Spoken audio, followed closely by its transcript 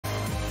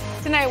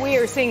Tonight we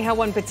are seeing how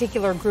one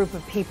particular group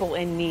of people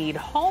in need,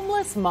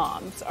 homeless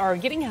moms, are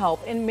getting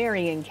help in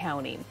Marion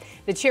County.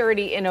 The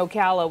charity in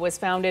Ocala was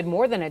founded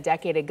more than a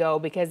decade ago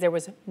because there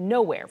was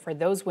nowhere for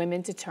those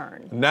women to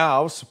turn.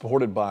 Now,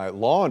 supported by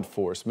law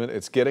enforcement,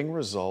 it's getting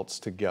results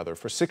together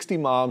for 60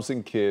 moms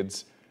and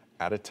kids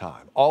at a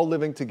time, all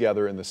living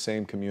together in the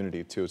same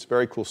community too. It's a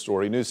very cool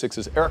story. News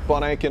 6's Eric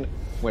Von Anken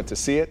went to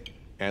see it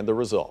and the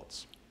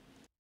results.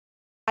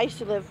 I used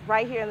to live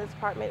right here in this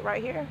apartment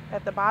right here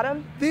at the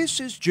bottom. This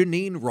is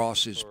Janine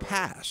Ross's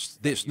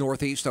past. This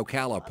Northeast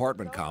Ocala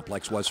apartment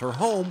complex was her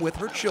home with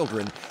her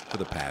children for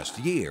the past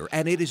year,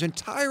 and it is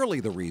entirely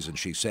the reason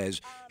she says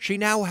she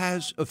now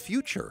has a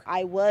future.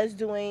 I was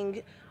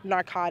doing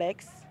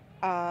narcotics,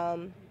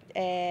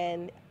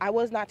 and I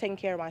was not taking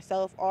care of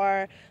myself,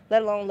 or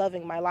let alone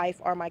loving my life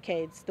or my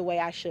kids the way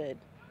I should.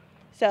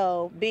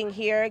 So being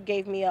here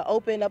gave me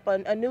opened up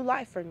a new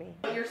life for me.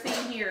 What you're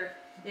seeing here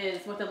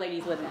is what the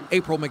ladies live in.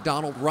 April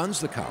McDonald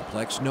runs the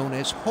complex known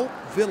as Hope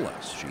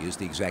Villas. She is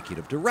the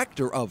executive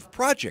director of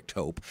Project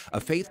Hope, a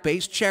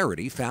faith-based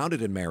charity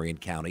founded in Marion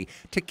County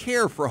to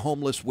care for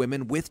homeless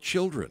women with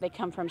children. They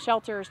come from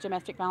shelters,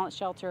 domestic violence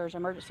shelters,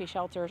 emergency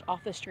shelters,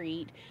 off the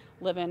street,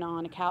 living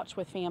on a couch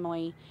with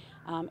family,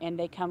 and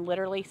they come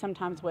literally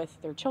sometimes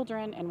with their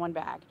children and one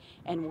bag.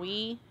 And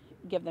we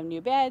give them new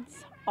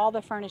beds, all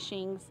the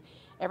furnishings,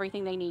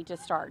 everything they need to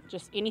start,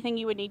 just anything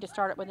you would need to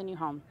start up with a new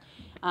home,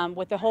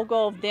 with the whole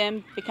goal of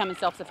them becoming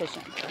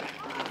self-sufficient.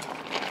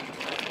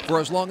 For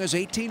as long as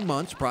 18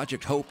 months,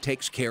 Project Hope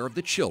takes care of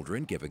the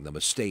children, giving them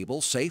a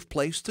stable, safe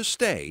place to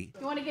stay.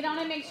 You want to get on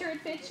and make sure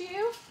it fits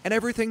you? And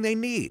everything they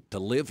need to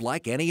live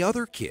like any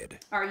other kid.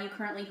 Are you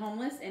currently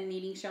homeless and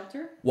needing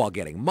shelter? While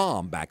getting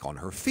mom back on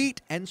her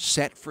feet and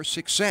set for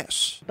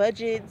success.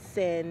 Budgets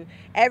and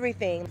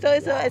everything. So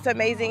it's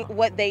amazing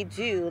what they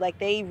do. Like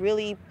they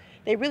really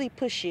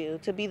push you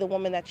to be the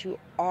woman that you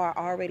are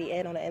already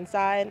on the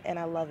inside, and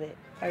I love it.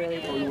 I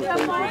really do.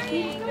 Good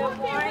morning. Good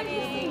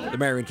morning. The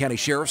Marion County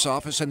Sheriff's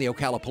Office and the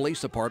Ocala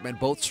Police Department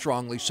both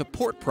strongly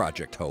support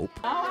Project Hope.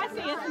 Oh, I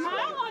see a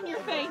smile on your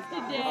face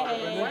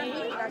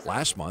today.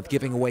 Last month,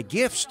 giving away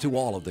gifts to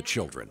all of the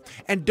children.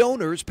 And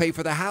donors pay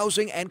for the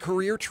housing and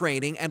career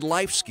training and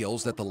life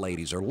skills that the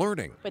ladies are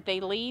learning. But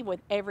they leave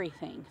with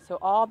everything. So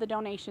all the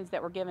donations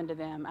that were given to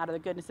them out of the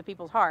goodness of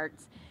people's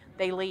hearts,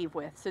 they leave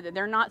with, so that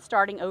they're not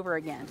starting over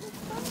again.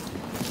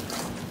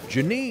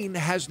 Janine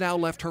has now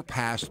left her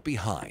past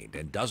behind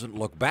and doesn't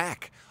look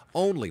back,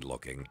 only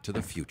looking to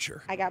the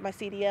future. I got my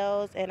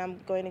CDLs, and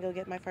I'm going to go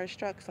get my first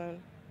truck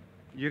soon.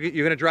 You're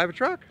going to drive a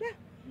truck? Yeah.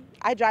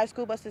 I drive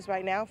school buses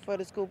right now for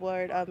the school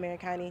board of Marion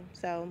County,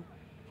 so.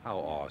 How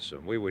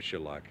awesome. We wish you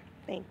luck.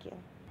 Thank you.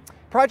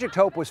 Project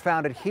Hope was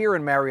founded here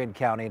in Marion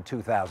County in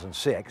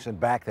 2006, and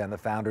back then the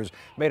founders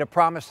made a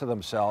promise to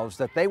themselves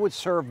that they would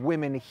serve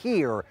women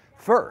here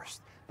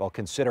first. They'll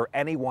consider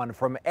anyone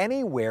from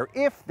anywhere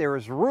if there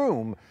is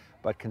room,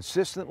 but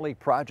consistently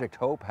Project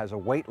Hope has a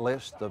wait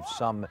list of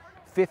some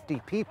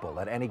 50 people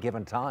at any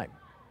given time.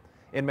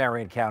 In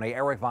Marion County,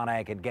 Eric Von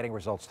Anken getting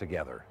results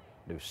together,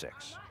 News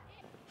 6.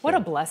 What a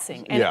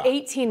blessing. And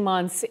 18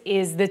 months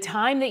is the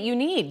time that you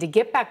need to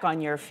get back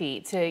on your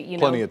feet. To,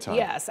 Plenty of time.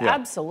 Yes,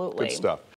 absolutely. Good stuff.